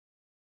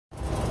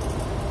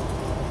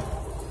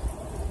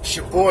It's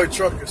your boy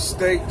Trucker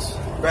States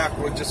back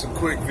with just a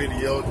quick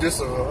video. Just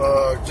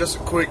a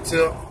quick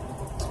tip.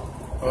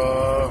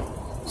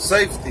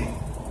 Safety.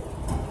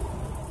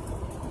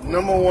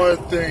 Number one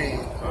thing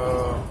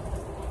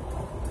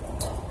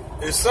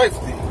is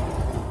safety.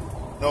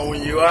 You know,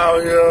 when you're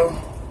out here,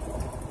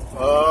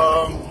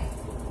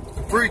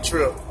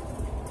 pre-trip.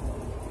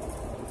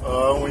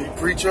 When you're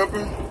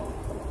pre-tripping,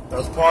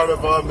 that's part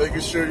of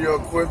making sure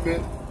your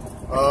equipment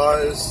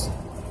is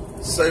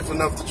safe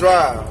enough to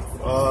drive.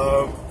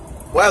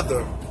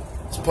 Weather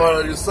is part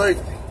of your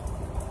safety.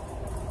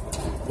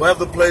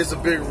 Weather plays a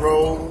big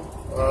role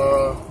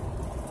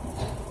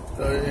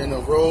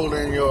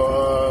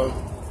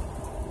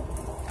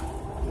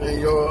in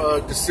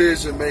your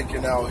decision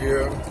making out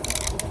here.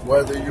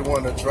 Whether you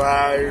want to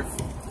drive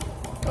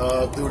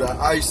through the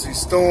icy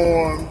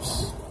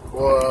storms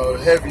or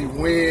heavy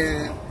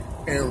wind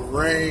and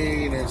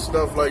rain and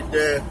stuff like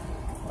that.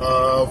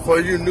 For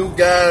you new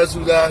guys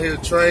who's out here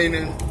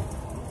training,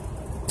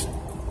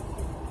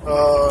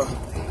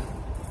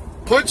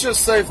 put your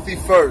safety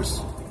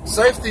first.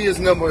 Safety is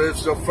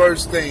your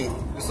first thing.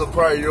 It's a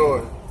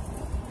priority.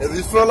 If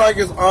you feel like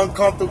it's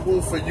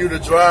uncomfortable for you to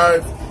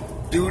drive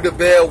due to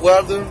bad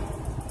weather,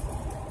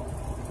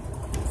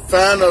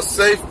 find a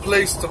safe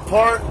place to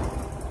park.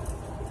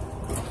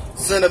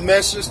 Send a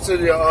message to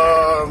your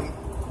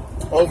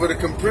over the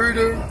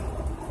computer.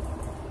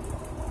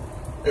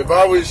 If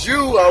I was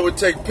you, I would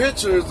take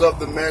pictures of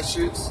the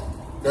message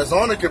that's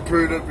on the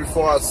computer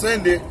before I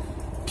send it.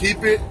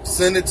 Keep it,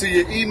 send it to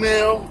your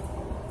email.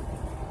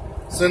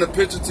 Send a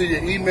picture to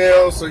your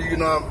email so you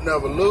don't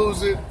never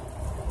lose it.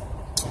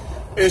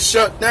 It's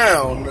shut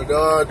down.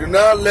 Do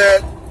not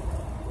let,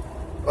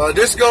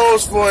 this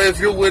goes for if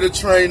you're with a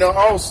trainer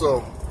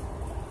also.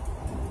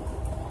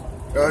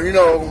 You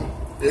know,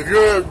 if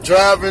you're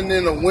driving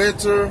in the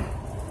winter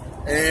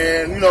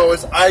and, you know,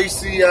 it's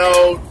icy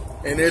out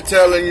and they're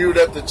telling you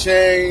that the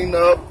chain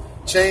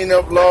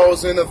up law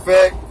is in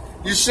effect,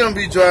 you shouldn't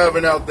be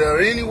driving out there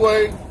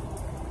anyway.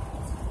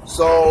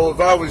 So if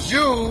I was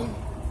you,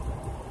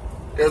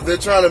 if they're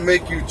trying to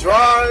make you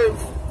drive,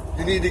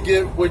 you need to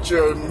get with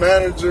your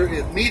manager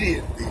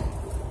immediately.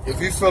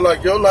 If you feel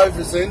like your life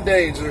is in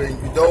danger and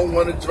you don't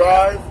want to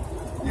drive,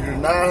 you do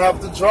not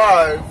have to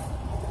drive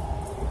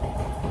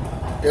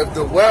if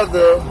the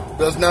weather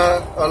does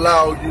not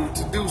allow you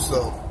to do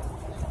so.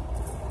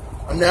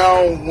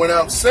 Now, when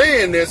I'm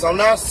saying this, I'm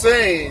not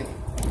saying,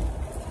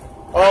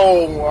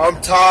 oh, I'm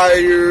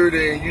tired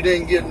and you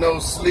didn't get no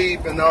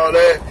sleep and all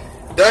that.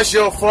 That's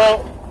your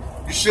fault.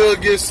 You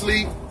should get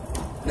sleep.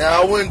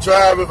 Now, I wouldn't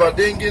drive if I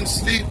didn't get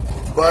sleep,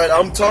 but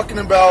I'm talking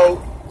about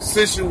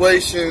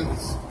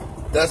situations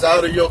that's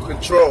out of your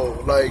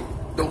control, like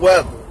the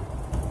weather.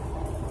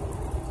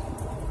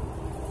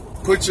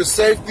 Put your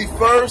safety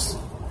first.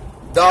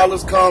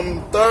 Dollars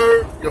come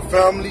third. Your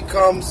family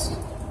comes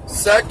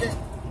second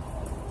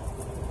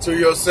to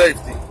your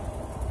safety.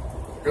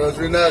 Because if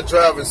you're not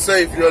driving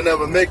safe, you'll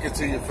never make it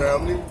to your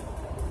family.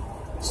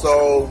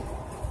 So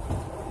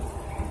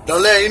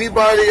don't let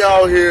anybody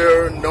out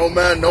here, no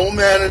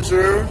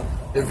manager,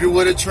 if you're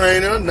with a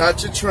trainer,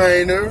 not your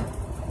trainer,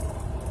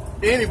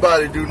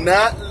 anybody, do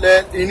not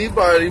let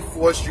anybody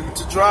force you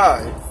to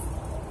drive.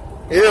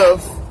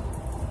 If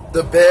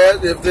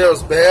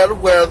there's bad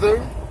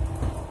weather,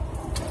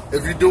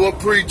 if you do a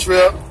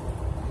pre-trip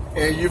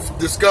and you've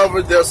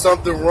discovered there's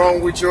something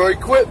wrong with your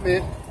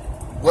equipment,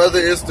 whether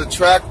it's the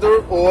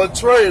tractor or a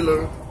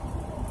trailer,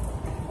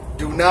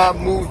 do not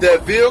move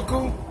that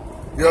vehicle.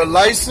 Your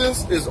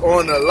license is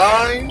on the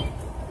line.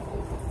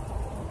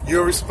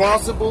 You're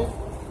responsible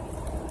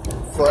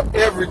for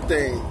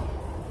everything.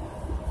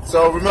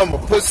 So remember,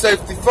 put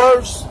safety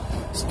first.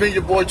 It's been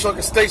your boy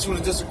Trucker States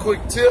with just a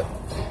quick tip.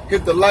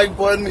 Hit the like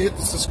button, hit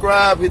the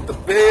subscribe, hit the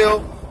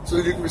bell so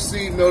you can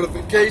receive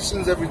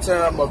notifications every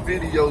time a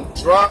video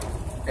drop.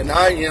 And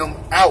I am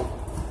out.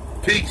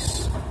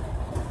 Peace.